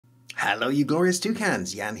Hello you glorious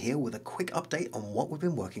toucans, Yann here with a quick update on what we've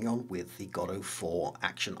been working on with the Godot 4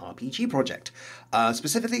 action RPG project.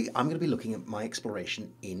 Specifically, I'm going to be looking at my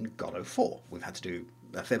exploration in Godot 4. We've had to do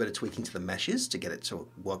a fair bit of tweaking to the meshes to get it to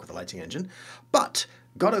work with the lighting engine, but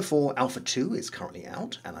Godot 4 Alpha 2 is currently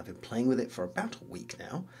out, and I've been playing with it for about a week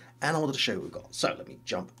now, and I wanted to show you what we've got. So let me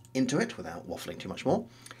jump into it without waffling too much more.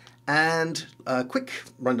 And a quick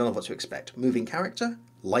rundown of what to expect. Moving character,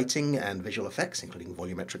 lighting and visual effects, including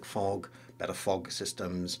volumetric fog, better fog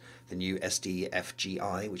systems, the new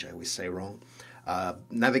SDFGI, which I always say wrong,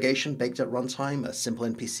 navigation baked at runtime, a simple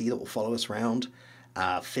NPC that will follow us around,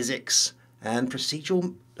 physics, and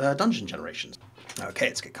procedural dungeon generations. Okay,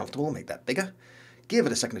 let's get comfortable, make that bigger. Give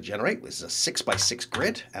it a second to generate. This is a 6x6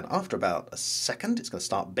 grid, and after about a second, it's going to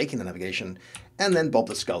start baking the navigation, and then Bob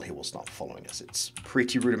the Skull here will start following us. It's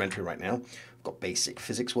pretty rudimentary right now. We've got basic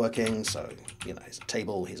physics working, so, you know, here's a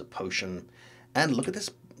table, here's a potion, and look at this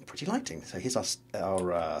pretty lighting. So here's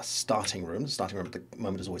our starting room. The starting room at the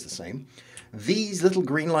moment is always the same. These little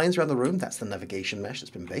green lines around the room, that's the navigation mesh that's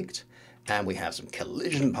been baked. And we have some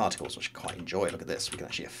collision particles, which I quite enjoy. Look at this. We can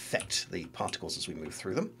actually affect the particles as we move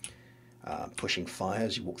through them. Pushing fire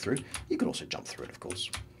as you walk through. You can also jump through it, of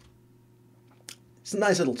course. It's a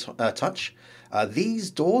nice little touch.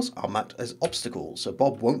 These doors are marked as obstacles, so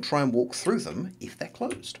Bob won't try and walk through them if they're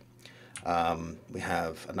closed. We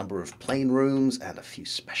have a number of plain rooms and a few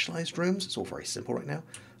specialized rooms. It's all very simple right now.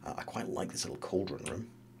 I quite like this little cauldron room.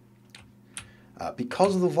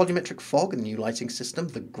 Because of the volumetric fog and the new lighting system,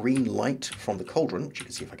 the green light from the cauldron, which you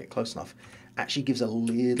can see if I get close enough, actually gives a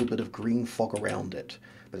little bit of green fog around it.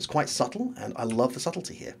 But it's quite subtle, and I love the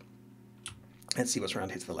subtlety here. Let's see what's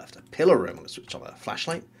around here to the left. A pillar room. I'm going to switch on a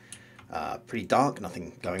flashlight. Pretty dark,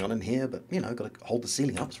 nothing going on in here, but, you know, got to hold the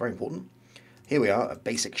ceiling up. It's very important. Here we are, a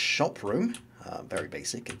basic shop room. Very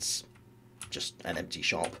basic. It's just an empty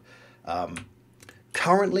shop.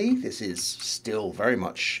 Currently, this is still very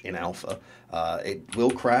much in alpha. It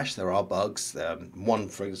will crash. There are bugs. One,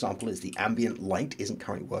 for example, is the ambient light isn't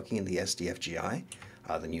currently working in the SDFGI,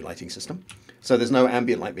 the new lighting system. So there's no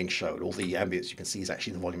ambient light being showed. All the ambience you can see is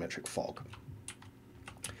actually the volumetric fog.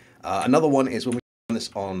 Another one is when we run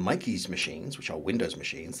this on Mikey's machines, which are Windows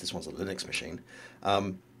machines. This one's a Linux machine.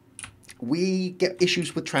 We get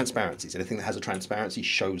issues with transparencies. Anything that has a transparency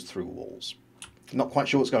shows through walls. Not quite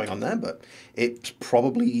sure what's going on there, but it's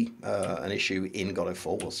probably an issue in Godot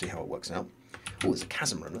 4. We'll see how it works out. Oh, there's a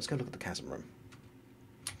chasm room. Let's go look at the chasm room.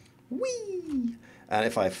 Whee! And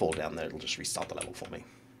if I fall down there, it'll just restart the level for me.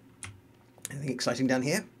 Anything exciting down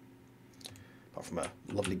here? Apart from a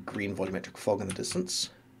lovely green volumetric fog in the distance.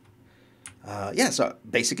 Yeah, so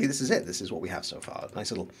basically this is it. This is what we have so far. A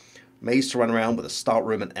nice little maze to run around with a start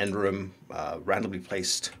room and end room, randomly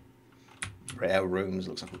placed rare rooms.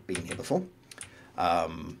 Looks like we've been here before.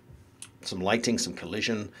 Some lighting, some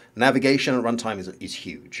collision. Navigation at runtime is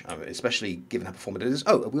huge, especially given how performant it is.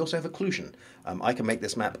 Oh, we also have occlusion. I can make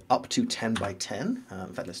this map up to 10 by 10.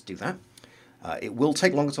 In fact, let's do that. It will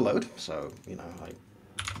take longer to load, so, you know, I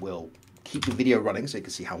will keep the video running so you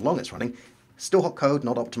can see how long it's running. Still hot code,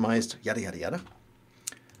 not optimized, yada, yada, yada.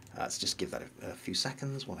 Let's just give that a few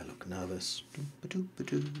seconds while I look nervous.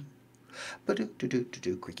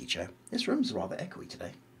 Creaky chair. This room's rather echoey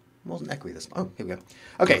today. It wasn't echoey this time. Oh, here we go.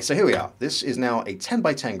 Okay, so here we are. This is now a 10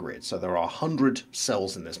 by 10 grid, so there are 100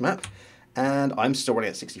 cells in this map, and I'm still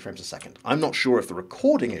running at 60 frames a second. I'm not sure if the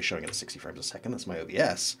recording is showing at 60 frames a second. That's my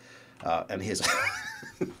OBS. And here's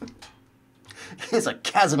here's a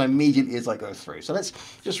chasm immediately as I go through. So let's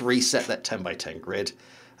just reset that 10 by 10 grid.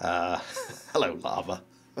 Hello, lava.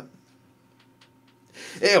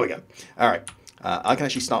 Here we go. All right. I can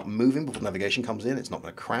actually start moving before navigation comes in. It's not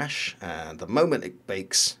going to crash. And the moment it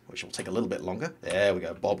bakes, which will take a little bit longer, there we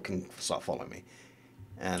go. Bob can start following me.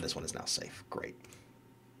 And this one is now safe. Great.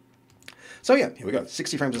 So yeah, here we go.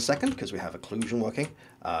 60 frames a second because we have occlusion working,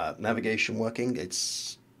 navigation working.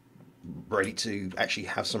 It's ready to actually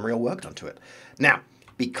have some real work done to it. Now,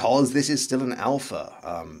 because this is still an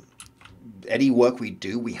alpha, any work we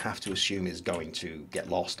do, we have to assume is going to get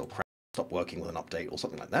lost or crash, stop working with an update or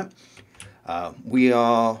something like that. We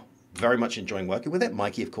are very much enjoying working with it.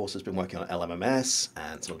 Mikey, of course, has been working on LMMS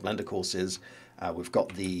and some of the Blender courses. We've got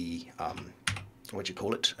the, what do you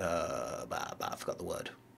call it? I forgot the word.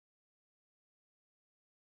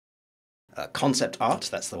 Concept art,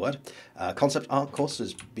 that's the word. Concept art course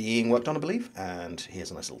is being worked on, I believe. And here's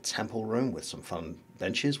a nice little temple room with some fun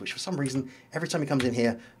benches, which for some reason, every time he comes in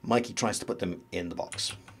here, Mikey tries to put them in the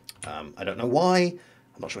box. I don't know why.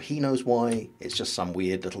 I'm not sure he knows why. It's just some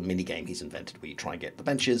weird little mini game he's invented where you try and get the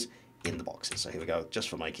benches in the boxes. So here we go, just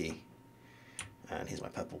for Mikey. And here's my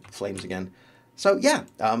purple flames again. So yeah,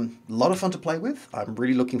 a lot of fun to play with. I'm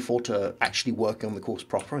really looking forward to actually working on the course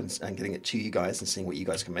proper and getting it to you guys and seeing what you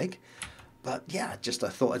guys can make. But yeah, just I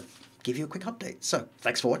thought I'd give you a quick update. So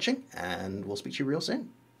thanks for watching, and we'll speak to you real soon.